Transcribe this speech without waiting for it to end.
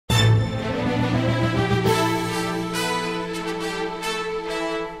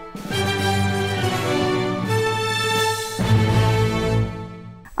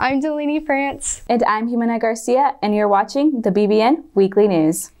I'm Delaney France. And I'm Jimena Garcia, and you're watching the BBN Weekly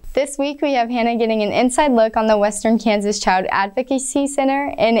News. This week we have Hannah getting an inside look on the Western Kansas Child Advocacy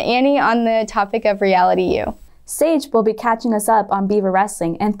Center and Annie on the topic of Reality U. Sage will be catching us up on Beaver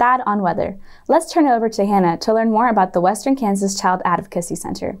Wrestling and Thad on weather. Let's turn it over to Hannah to learn more about the Western Kansas Child Advocacy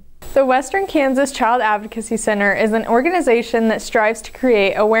Center. The Western Kansas Child Advocacy Center is an organization that strives to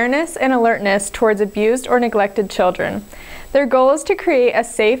create awareness and alertness towards abused or neglected children. Their goal is to create a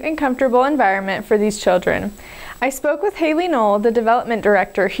safe and comfortable environment for these children. I spoke with Haley Knoll, the development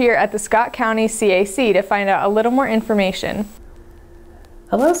director here at the Scott County CAC, to find out a little more information.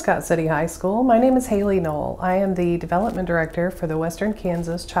 Hello, Scott City High School. My name is Haley Knoll. I am the development director for the Western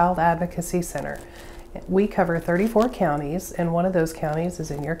Kansas Child Advocacy Center. We cover 34 counties, and one of those counties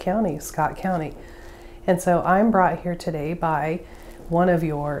is in your county, Scott County. And so I'm brought here today by one of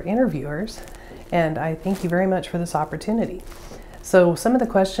your interviewers, and I thank you very much for this opportunity. So some of the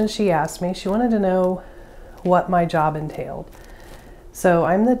questions she asked me, she wanted to know what my job entailed. So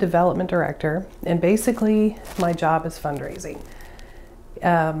I'm the development director, and basically my job is fundraising.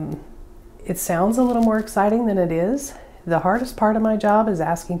 It sounds a little more exciting than it is. The hardest part of my job is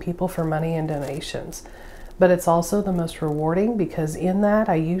asking people for money and donations, but it's also the most rewarding because in that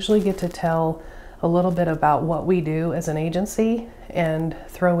I usually get to tell a little bit about what we do as an agency and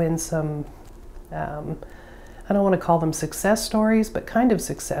throw in some, I don't want to call them success stories, but kind of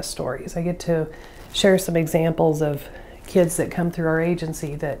success stories. I get to share some examples of kids that come through our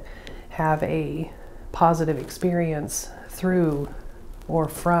agency that have a positive experience through or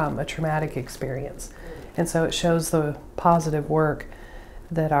from a traumatic experience. And so it shows the positive work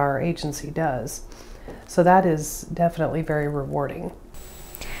that our agency does. So that is definitely very rewarding.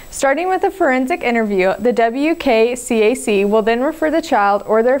 Starting with a forensic interview, the WKCAC will then refer the child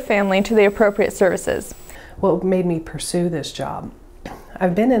or their family to the appropriate services. What made me pursue this job?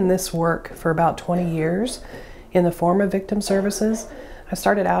 I've been in this work for about 20 years in the form of victim services. I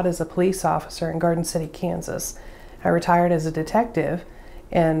started out as a police officer in Garden City, Kansas. I retired as a detective,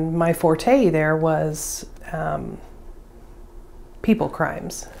 and my forte there was people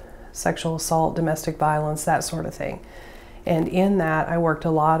crimes, sexual assault, domestic violence, that sort of thing. And in that, I worked a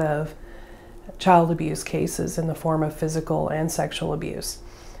lot of child abuse cases in the form of physical and sexual abuse.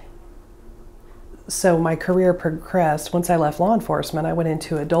 So my career progressed. Once I left law enforcement, I went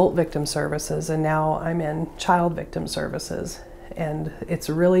into adult victim services, and now I'm in child victim services. And it's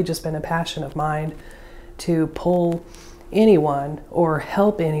really just been a passion of mine to pull anyone or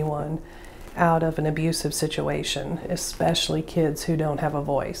help anyone out of an abusive situation, especially kids who don't have a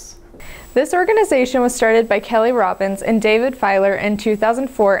voice. This organization was started by Kelly Robbins and David Filer in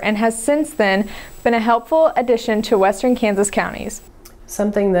 2004 and has since then been a helpful addition to Western Kansas counties.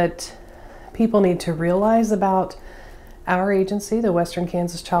 Something that people need to realize about our agency, the Western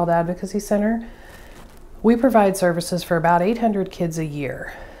Kansas Child Advocacy Center, we provide services for about 800 kids a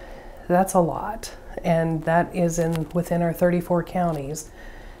year. That's a lot, and that is within our 34 counties.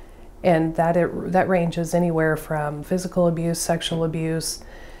 And that ranges anywhere from physical abuse, sexual abuse.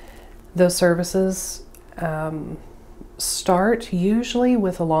 Those services start usually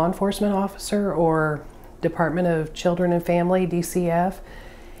with a law enforcement officer or Department of Children and Family, DCF,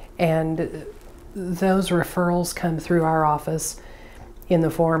 and those referrals come through our office in the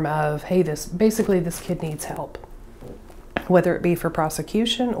form of, hey, basically this kid needs help, whether it be for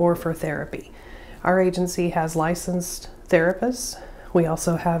prosecution or for therapy. Our agency has licensed therapists. We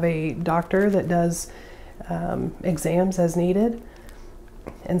also have a doctor that does exams as needed.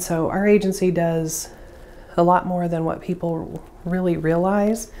 And so our agency does a lot more than what people really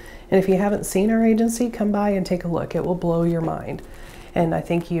realize. And if you haven't seen our agency, come by and take a look. It will blow your mind. And I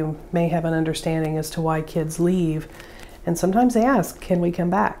think you may have an understanding as to why kids leave. And sometimes they ask, can we come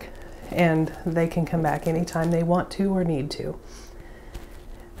back? And they can come back anytime they want to or need to.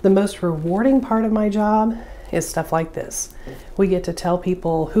 The most rewarding part of my job is stuff like this. We get to tell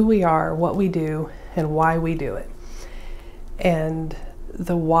people who we are, what we do, and why we do it. And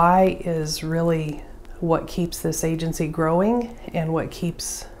the why is really what keeps this agency growing and what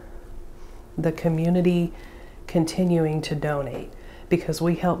keeps the community continuing to donate, because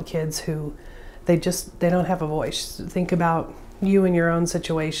we help kids who they don't have a voice. Think about you in your own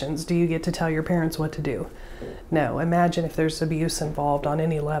situations. Do you get to tell your parents what to do? No. Imagine if there's abuse involved on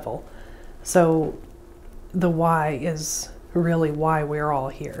any level. So the why is really why we're all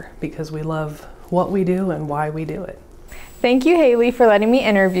here, because we love what we do and why we do it. Thank you, Haley, for letting me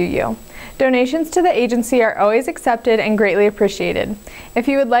interview you. Donations to the agency are always accepted and greatly appreciated. If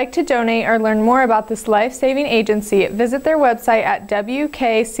you would like to donate or learn more about this life-saving agency, visit their website at wkcac.com.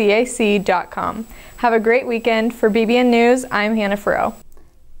 Have a great weekend. For BBN News, I'm Hannah Farrow.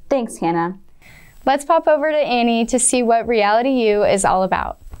 Thanks, Hannah. Let's pop over to Annie to see what Reality U is all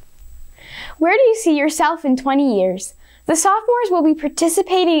about. Where do you see yourself in 20 years? The sophomores will be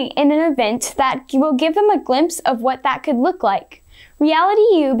participating in an event that will give them a glimpse of what that could look like. Reality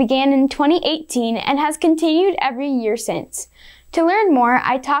U began in 2018 and has continued every year since. To learn more,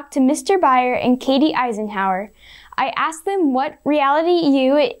 I talked to Mr. Byer and Katie Eisenhower. I asked them what Reality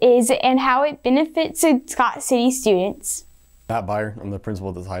U is and how it benefits Scott City students. Matt Byer, I'm the principal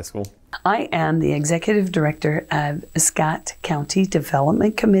at this high school. I am the executive director of Scott County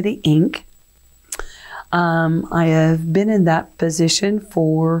Development Committee, Inc. I have been in that position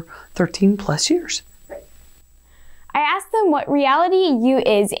for 13 plus years. I asked them what Reality U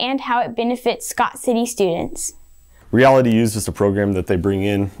is and how it benefits Scott City students. Reality U is just a program that they bring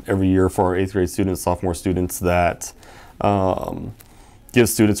in every year for our 8th grade students, sophomore students, that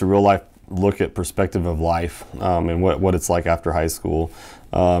gives students a real life look at perspective of life and what it's like after high school.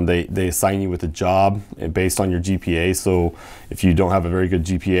 They assign you with a job based on your GPA. So if you don't have a very good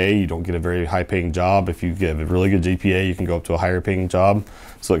GPA, you don't get a very high paying job. If you get a really good GPA, you can go up to a higher paying job.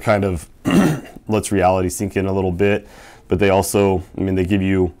 So it kind of lets reality sink in a little bit. But they also, they give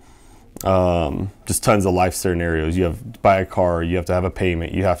you just tons of life scenarios. You have to buy a car, you have to have a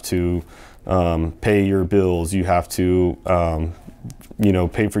payment, you have to pay your bills, you have to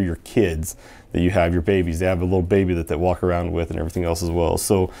pay for your kids that you have, your babies. They have a little baby that they walk around with and everything else as well.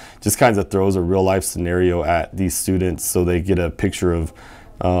 So just kind of throws a real life scenario at these students so they get a picture of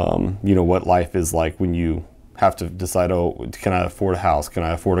what life is like when you have to decide, oh, can I afford a house? Can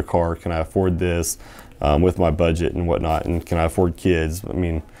I afford a car? Can I afford this with my budget and whatnot? And can I afford kids?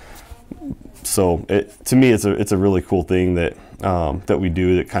 So to me, it's a really cool thing that that we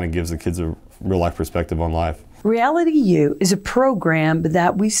do that kind of gives the kids a real life perspective on life. Reality U is a program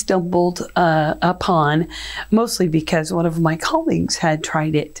that we stumbled upon mostly because one of my colleagues had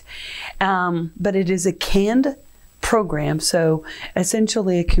tried it. But it is a canned program, so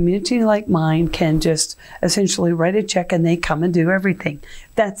essentially a community like mine can just essentially write a check and they come and do everything.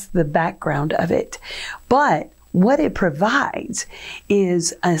 That's the background of it. But what it provides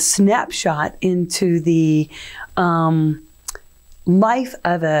is a snapshot into the life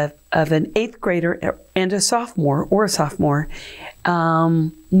of an 8th grader and a sophomore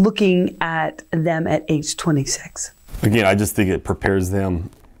looking at them at age 26. Again, I just think it prepares them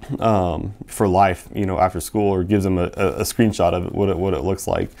for life, after school, or gives them a screenshot of what it looks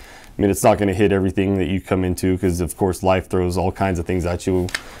like. It's not going to hit everything that you come into because, of course, life throws all kinds of things at you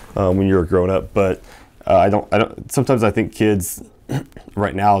when you're a grown up. But sometimes I think kids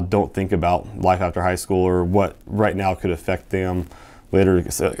right now don't think about life after high school or what right now could affect them later,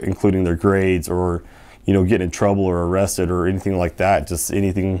 including their grades or getting in trouble or arrested or anything like that. Just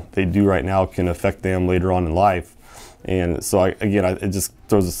anything they do right now can affect them later on in life. And so it just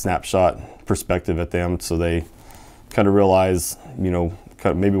throws a snapshot perspective at them so they kind of realize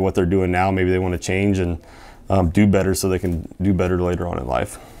maybe what they're doing now, maybe they want to change and do better so they can do better later on in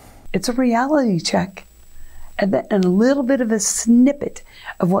life. It's a reality check and a little bit of a snippet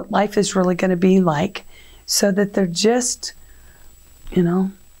of what life is really going to be like so that they're just,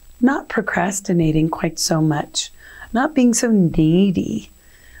 not procrastinating quite so much, not being so needy.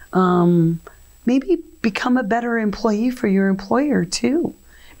 Maybe become a better employee for your employer too,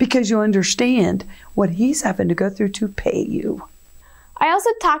 because you understand what he's having to go through to pay you. I also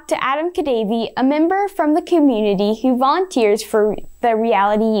talked to Adam Kadavy, a member from the community who volunteers for the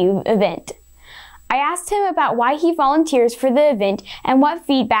Reality U event. I asked him about why he volunteers for the event and what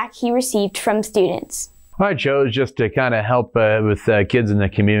feedback he received from students. I chose just to kind of help with kids in the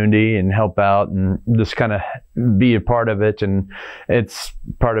community and help out and just kind of be a part of it. And it's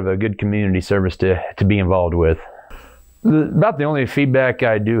part of a good community service to be involved with. About the only feedback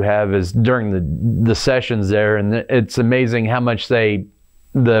I do have is during the sessions there, and it's amazing how much the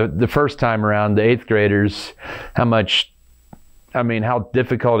first time around, the 8th graders, how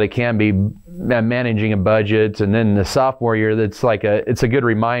difficult it can be managing a budget. And then the sophomore year, it's a good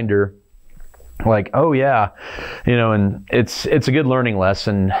reminder. Oh yeah, and it's a good learning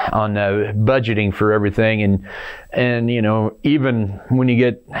lesson on budgeting for everything, and even when you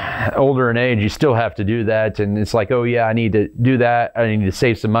get older in age, you still have to do that, and it's oh yeah, I need to do that. I need to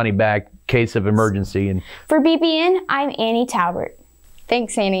save some money back in case of emergency. And for BBN, I'm Annie Talbert.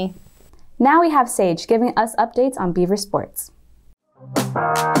 Thanks, Annie. Now we have Sage giving us updates on Beaver sports.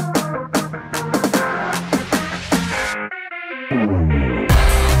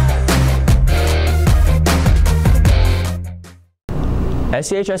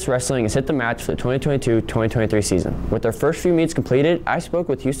 SCHS Wrestling has hit the match for the 2022-2023 season. With their first few meets completed, I spoke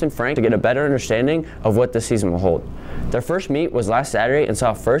with Houston Frank to get a better understanding of what this season will hold. Their first meet was last Saturday and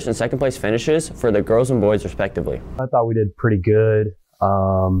saw first and second place finishes for the girls and boys respectively. I thought we did pretty good.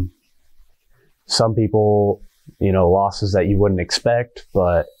 Some people, losses that you wouldn't expect,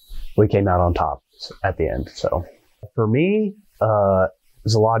 but we came out on top at the end. So for me, it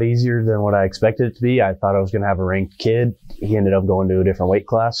was a lot easier than what I expected it to be. I thought I was going to have a ranked kid. He ended up going to a different weight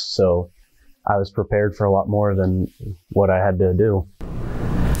class, so I was prepared for a lot more than what I had to do.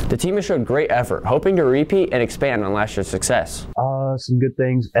 The team has showed great effort, hoping to repeat and expand on last year's success. Some good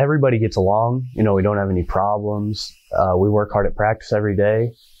things. Everybody gets along. We don't have any problems. We work hard at practice every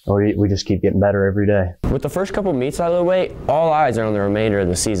day. We just keep getting better every day. With the first couple meets out of the way, all eyes are on the remainder of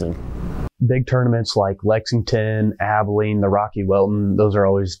the season. Big tournaments like Lexington, Abilene, the Rocky Welton, those are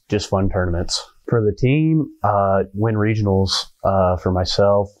always just fun tournaments. For the team, win regionals. For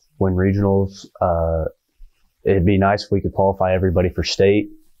myself, win regionals. It'd be nice if we could qualify everybody for state,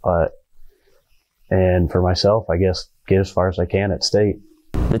 and for myself, I guess, get as far as I can at state.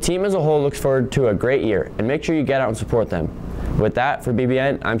 The team as a whole looks forward to a great year, and make sure you get out and support them. With that, for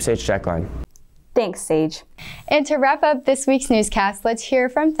BBN, I'm Sage Checkline. Thanks, Sage. And to wrap up this week's newscast, let's hear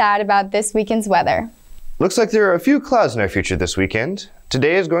from Thad about this weekend's weather. Looks like there are a few clouds in our future this weekend.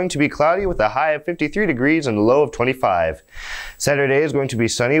 Today is going to be cloudy with a high of 53 degrees and a low of 25. Saturday is going to be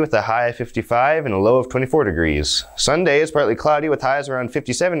sunny with a high of 55 and a low of 24 degrees. Sunday is partly cloudy with highs around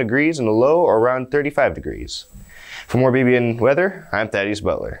 57 degrees and a low around 35 degrees. For more BBN weather, I'm Thaddeus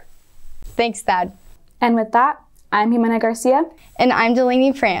Butler. Thanks, Thad. And with that, I'm Jimena Garcia. And I'm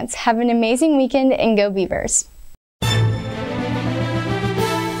Delaney France. Have an amazing weekend and go Beavers.